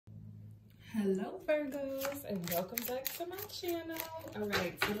Hello Virgos, and welcome back to my channel. All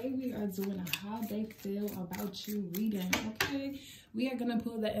right, today we are doing a how they feel about you reading. Okay, we are going to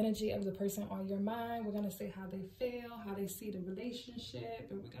pull the energy of the person on your mind. We're going to see how they feel, how they see the relationship,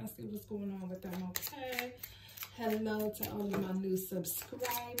 and we're going to see what's going on with them. Okay, hello to all of my new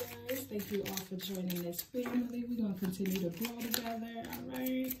subscribers. Thank you all for joining this family. We're going to continue to grow together. All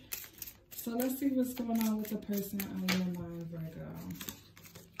right, so let's see what's going on with the person on your mind, Virgo.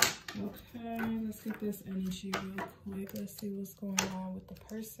 Okay, let's get this energy real quick. Let's see what's going on with the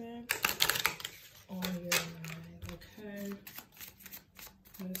person on your mind. Okay,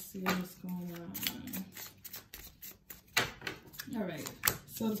 let's see what's going on. All right,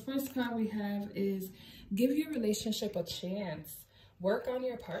 so the first card we have is give your relationship a chance. Work on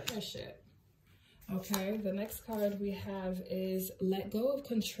your partnership. Okay, the next card we have is let go of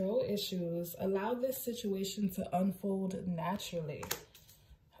control issues. Allow this situation to unfold naturally.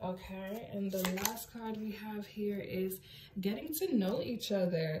 Okay, and the last card we have here is getting to know each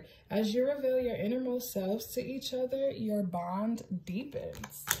other. As you reveal your innermost selves to each other, your bond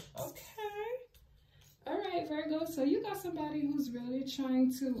deepens. Okay. All right, Virgo, so you got somebody who's really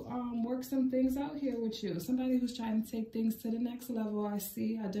trying to work some things out here with you. Somebody who's trying to take things to the next level. I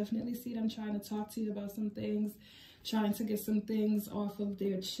definitely see them trying to talk to you about some things, trying to get some things off of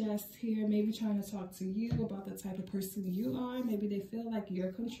their chest here, maybe trying to talk to you about the type of person you are. Maybe they feel like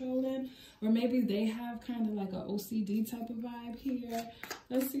you're controlling, or maybe they have kind of like an OCD type of vibe here.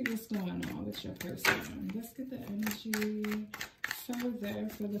 Let's see what's going on with your person. Let's get the energy further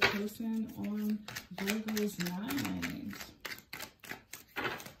for the person on Virgo's mind.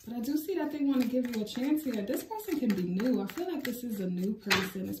 But I do see that they want to give you a chance here. This person can be new. I feel like this is a new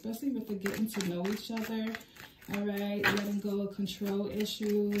person, especially with the getting to know each other. All right, letting go of control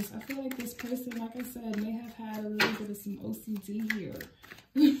issues. I feel like this person, like I said, may have had a little bit of some OCD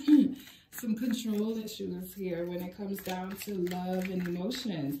here. Some control issues here when it comes down to love and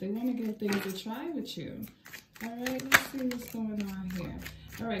emotions. They want to give things a try with you. All right, let's see what's going on here.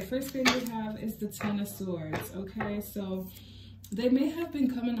 All right, first thing we have is the Ten of Swords. Okay, so they may have been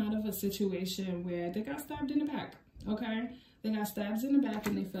coming out of a situation where they got stabbed in the back. Okay, they got stabs in the back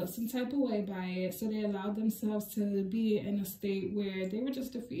and they felt some type of way by it. So they allowed themselves to be in a state where they were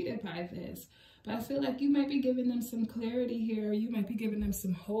just defeated by this. But I feel like you might be giving them some clarity here. You might be giving them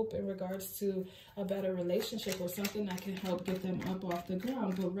some hope in regards to a better relationship or something that can help get them up off the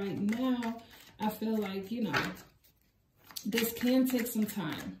ground. But right now, I feel like, you know, this can take some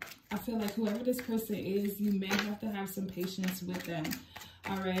time. I feel like whoever this person is, you may have to have some patience with them.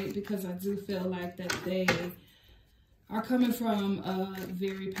 All right, because I do feel like that they are coming from a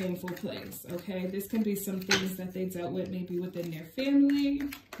very painful place, okay? This can be some things that they dealt with maybe within their family,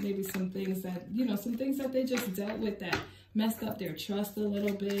 maybe some things that, you know, some things that they just dealt with that messed up their trust a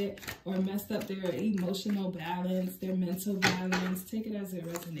little bit or messed up their emotional balance, their mental balance. Take it as it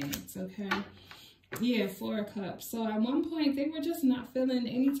resonates, okay? Yeah, Four of Cups. So at one point, they were just not feeling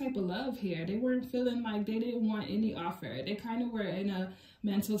any type of love here. They weren't feeling like they didn't want any offer. They kind of were in a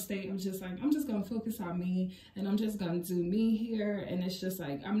mental state of just like, I'm just going to focus on me and I'm just going to do me here. And it's just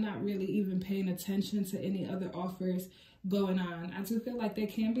like, I'm not really even paying attention to any other offers going on. I do feel like there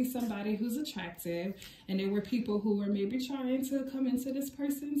can be somebody who's attractive, and there were people who were maybe trying to come into this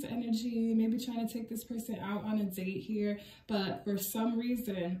person's energy, maybe trying to take this person out on a date here. But for some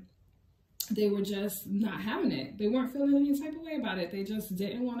reason, they were just not having it. They weren't feeling any type of way about it. They just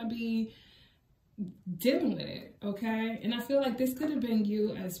didn't want to be dealing with it, okay? And I feel like this could have been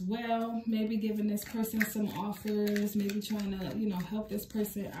you as well. Maybe giving this person some offers, maybe trying to, you know, help this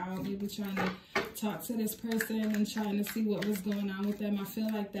person out, maybe trying to talk to this person and trying to see what was going on with them. I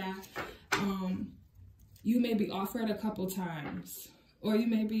feel like that you may be offered a couple times. Or you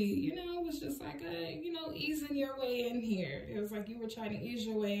may be, you know, it was just like you know, easing your way in here. It was like you were trying to ease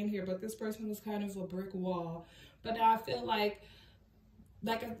your way in here, but this person was kind of a brick wall. But now I feel like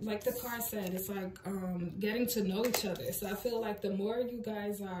the card said, it's like getting to know each other. So I feel like the more you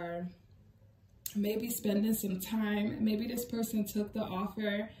guys are maybe spending some time, maybe this person took the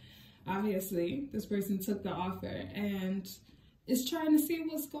offer. Obviously, this person took the offer and is trying to see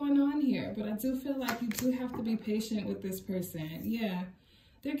what's going on here. But I do feel like you do have to be patient with this person. Yeah,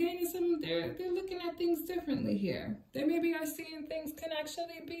 they're gaining they're looking at things differently here. They maybe are seeing things can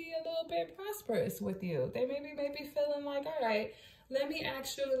actually be a little bit prosperous with you. They maybe feeling like, all right, let me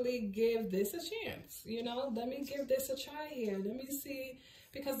actually give this a chance. You know, let me give this a try here. Let me see,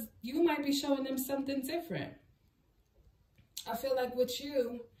 because you might be showing them something different. I feel like with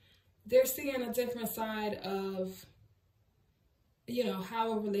you, they're seeing a different side of, you know,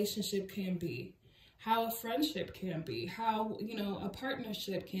 how a relationship can be, how a friendship can be, how, you know, a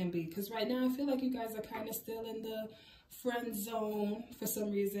partnership can be. Because right now I feel like you guys are kind of still in the friend zone for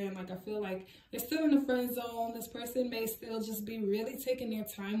some reason. Like, I feel like they're still in the friend zone. This person may still just be really taking their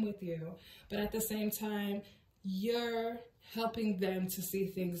time with you, but at the same time, you're helping them to see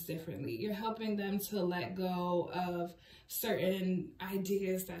things differently. You're helping them to let go of certain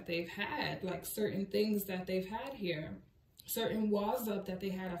ideas that they've had, like certain things that they've had here, certain walls up that they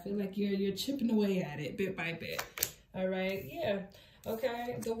had. I feel like you're chipping away at it bit by bit. All right, yeah.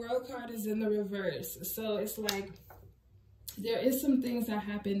 Okay, the World card is in the reverse, so it's like there is some things that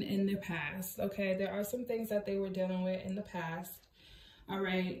happened in the past. Okay, there are some things that they were dealing with in the past. All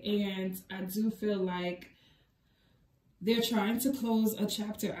right, and I do feel like they're trying to close a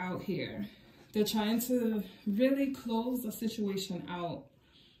chapter out here. They're trying to really close the situation out.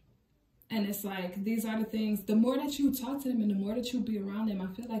 And it's like, these are the things, the more that you talk to them and the more that you be around them,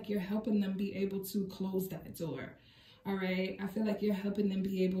 I feel like you're helping them be able to close that door. All right. I feel like you're helping them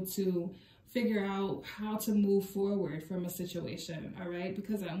be able to figure out how to move forward from a situation. All right.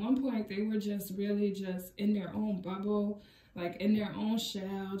 Because at one point they were just really just in their own bubble, like in their own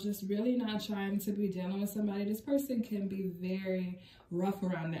shell, just really not trying to be dealing with somebody. This person can be very rough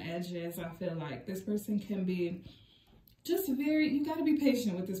around the edges. I feel like this person can be just very, you got to be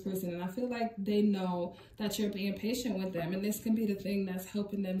patient with this person. And I feel like they know that you're being patient with them. And this can be the thing that's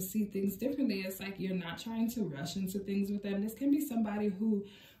helping them see things differently. It's like you're not trying to rush into things with them. This can be somebody who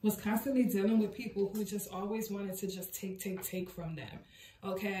was constantly dealing with people who just always wanted to just take from them.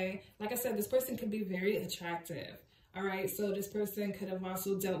 Okay. Like I said, this person can be very attractive. All right, so this person could have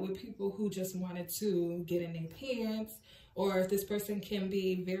also dealt with people who just wanted to get in their pants, or if this person can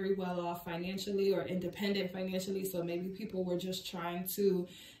be very well off financially or independent financially, so maybe people were just trying to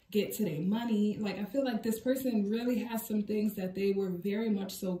get to their money. Like, I feel like this person really has some things that they were very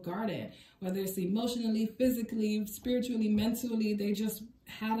much so guarded, whether it's emotionally, physically, spiritually, mentally. They just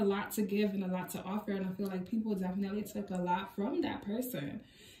had a lot to give and a lot to offer, and I feel like people definitely took a lot from that person,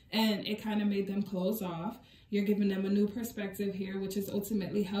 and it kind of made them close off. You're giving them a new perspective here, which is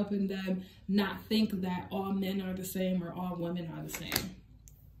ultimately helping them not think that all men are the same or all women are the same.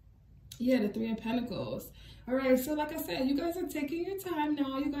 Yeah, the Three of Pentacles. All right, so like I said, you guys are taking your time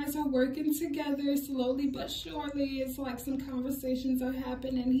now. You guys are working together slowly but surely. It's like some conversations are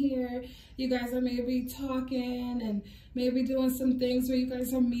happening here. You guys are maybe talking and maybe doing some things where you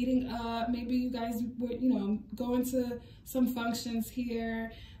guys are meeting up. Maybe you guys were, you know, going to some functions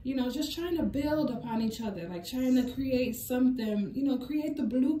here. You know, just trying to build upon each other, like trying to create something, you know, create the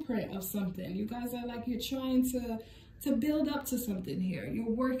blueprint of something. You guys are like, you're trying to build up to something here. You're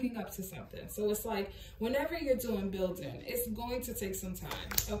working up to something. So it's like, whenever you're doing building, it's going to take some time,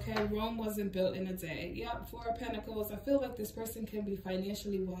 okay? Rome wasn't built in a day. Yep, Four of Pentacles. I feel like this person can be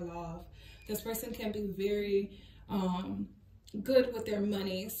financially well off. This person can be very good with their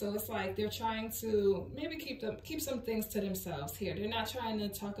money. So it's like they're trying to maybe keep some things to themselves here. They're not trying to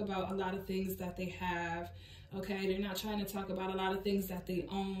talk about a lot of things that they have, okay? They're not trying to talk about a lot of things that they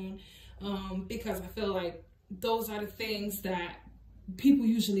own, because I feel like those are the things that people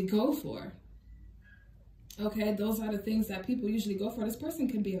usually go for. Okay, those are the things that people usually go for. This person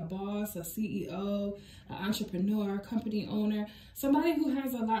can be a boss, a CEO, an entrepreneur, company owner, somebody who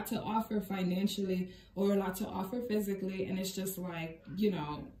has a lot to offer financially or a lot to offer physically, and it's just like, you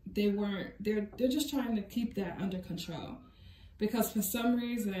know, they're just trying to keep that under control. Because for some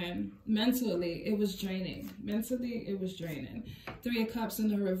reason, mentally, it was draining. Mentally, it was draining. Three of Cups in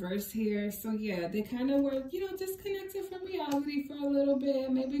the reverse here. So yeah, they kind of were, you know, disconnected from reality for a little bit.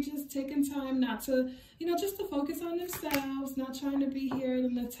 Maybe just taking time not to, you know, just to focus on themselves, not trying to be here.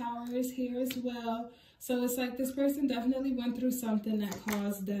 And the Tower is here as well. So it's like this person definitely went through something that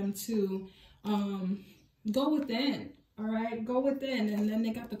caused them to go within. All right, go within. And then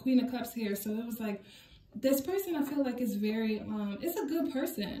they got the Queen of Cups here. So it was like, this person, I feel like, is very, it's a good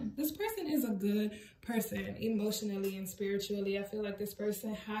person. This person is a good person emotionally and spiritually. I feel like this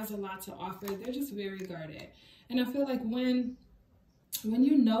person has a lot to offer. They're just very guarded. And I feel like when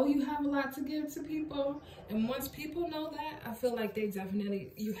you know you have a lot to give to people, and once people know that, I feel like they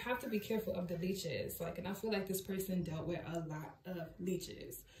definitely, you have to be careful of the leeches. Like, and I feel like this person dealt with a lot of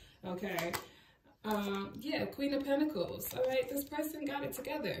leeches. Okay. Yeah, Queen of Pentacles. All right. This person got it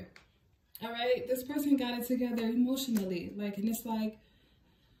together. All right, this person got it together emotionally, like, and it's like,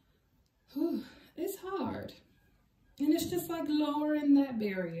 whew, it's hard. And it's just like lowering that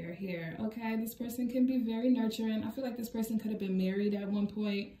barrier here, okay? This person can be very nurturing. I feel like this person could have been married at one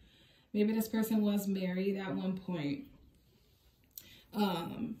point. Maybe this person was married at one point.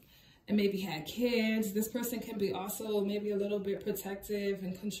 and maybe had kids. This person can be also maybe a little bit protective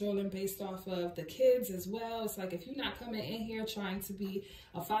and controlling based off of the kids as well. It's like, if you're not coming in here trying to be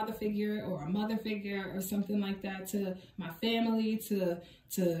a father figure or a mother figure or something like that to my family, to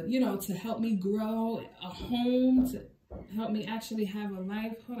you know, to help me grow a home, to help me actually have a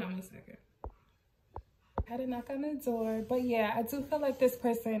life. Hold on one second. I had to knock on the door. But yeah, I do feel like this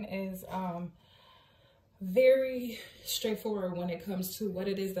person is very straightforward when it comes to what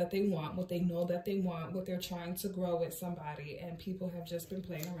it is that they want, what they know that they want, what they're trying to grow with somebody, and people have just been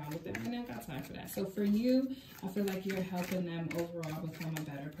playing around with them and they don't got time for that. So for you, I feel like you're helping them overall become a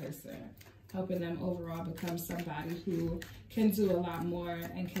better person, helping them overall become somebody who can do a lot more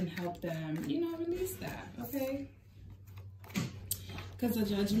and can help them, you know, release that, okay? Because the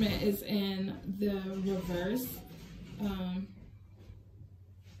Judgment is in the reverse.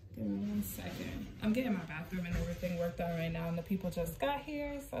 Give me 1 second. I'm getting my bathroom and everything worked on right now, and the people just got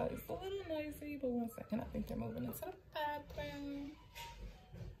here, so it's a little noisy, but 1 second. I think they're moving into the bathroom.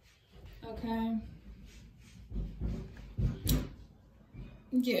 Okay.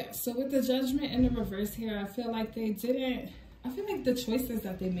 Yeah, so with the Judgment in the reverse here, I feel like they didn't, I feel like the choices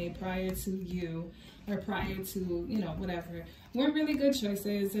that they made prior to you, or prior to, you know, whatever, weren't really good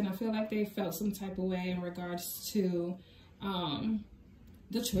choices, and I feel like they felt some type of way in regards to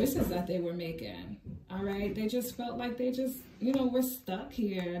the choices that they were making. All right, they just felt like they just, you know, were stuck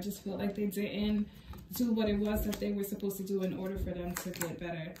here. I just felt like they didn't do what it was that they were supposed to do in order for them to get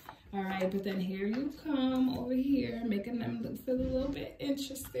better. All right, but then here you come over here, making them feel a little bit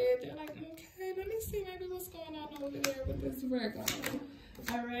interested. They're like, okay, let me see maybe what's going on over there with this Virgo.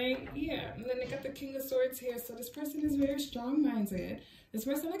 All right, yeah, and then they got the King of Swords here. So this person is very strong-minded. This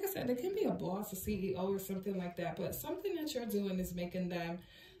person, like I said, they can be a boss, a CEO, or something like that, but something that you're doing is making them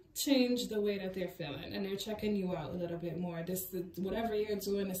change the way that they're feeling, and they're checking you out a little bit more. Whatever you're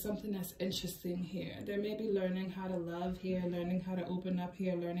doing is something that's interesting here. They may be learning how to love here, learning how to open up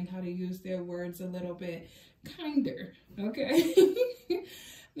here, learning how to use their words a little bit kinder, okay?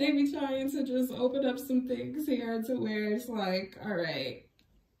 Maybe trying to just open up some things here to where it's like, all right,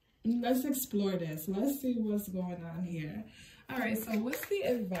 let's explore this. Let's see what's going on here. All right, so what's the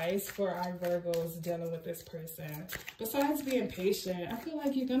advice for our Virgos dealing with this person? Besides being patient, I feel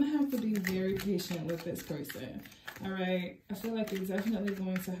like you're going to have to be very patient with this person. All right, I feel like you're definitely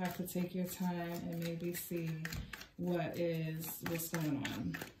going to have to take your time and maybe see what's going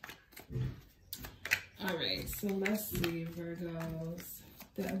on. All right, so let's see, Virgos.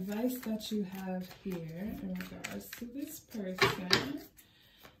 The advice that you have here in regards to this person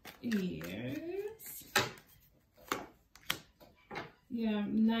is, yeah,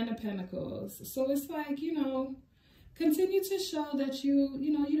 9 of Pentacles. So it's like, you know, continue to show that you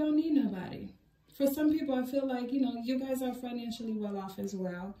don't need nobody. For some people, I feel like, you know, you guys are financially well off as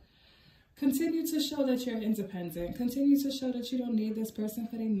well. Continue to show that you're independent. Continue to show that you don't need this person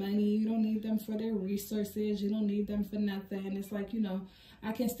for their money. You don't need them for their resources. You don't need them for nothing. It's like, you know,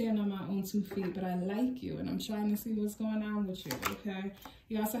 I can stand on my own 2 feet, but I like you, and I'm trying to see what's going on with you, okay?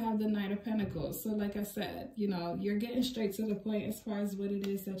 You also have the Knight of Pentacles. So like I said, you know, you're getting straight to the point as far as what it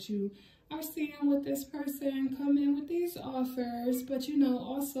is that you are seeing with this person. Come in with these offers, but, you know,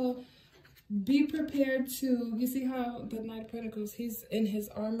 also be prepared to, you see how the Knight of Pentacles, he's in his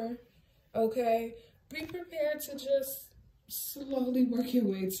armor, okay? Be prepared to just slowly work your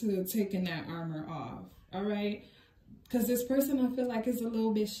way to taking that armor off, all right? Because this person, I feel like, is a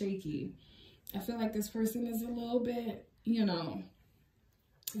little bit shaky. I feel like this person is a little bit, you know,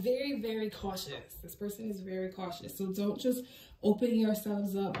 very, very cautious. This person is very cautious. So don't just open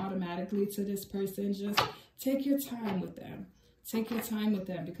yourselves up automatically to this person. Just take your time with them. Take your time with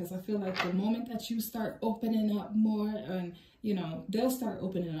them, because I feel like the moment that you start opening up more, and, you know, they'll start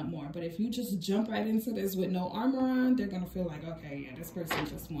opening up more. But if you just jump right into this with no armor on, they're going to feel like, okay, yeah, this person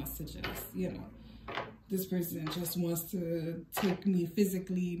just wants to just, you know, this person just wants to take me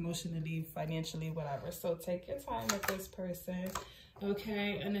physically, emotionally, financially, whatever. So take your time with this person,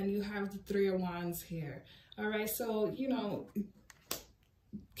 okay? And then you have the 3 of Wands here. All right, so, you know,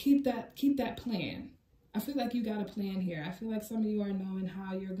 keep that plan. I feel like you got a plan here. I feel like some of you are knowing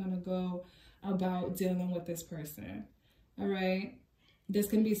how you're going to go about dealing with this person, all right? This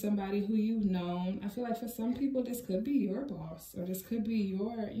can be somebody who you've known. I feel like for some people, this could be your boss, or this could be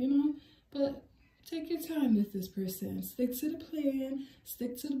your, you know, but take your time with this person. Stick to the plan,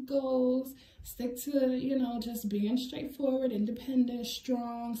 stick to the goals, stick to, you know, just being straightforward, independent,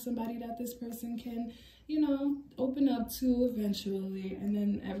 strong, somebody that this person can, you know, open up to eventually, and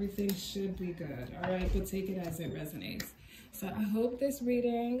then everything should be good, all right? But take it as it resonates. So I hope this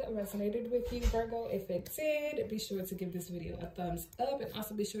reading resonated with you, Virgo. If it did, be sure to give this video a thumbs up, and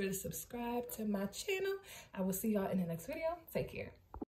also be sure to subscribe to my channel. I will see y'all in the next video. Take care.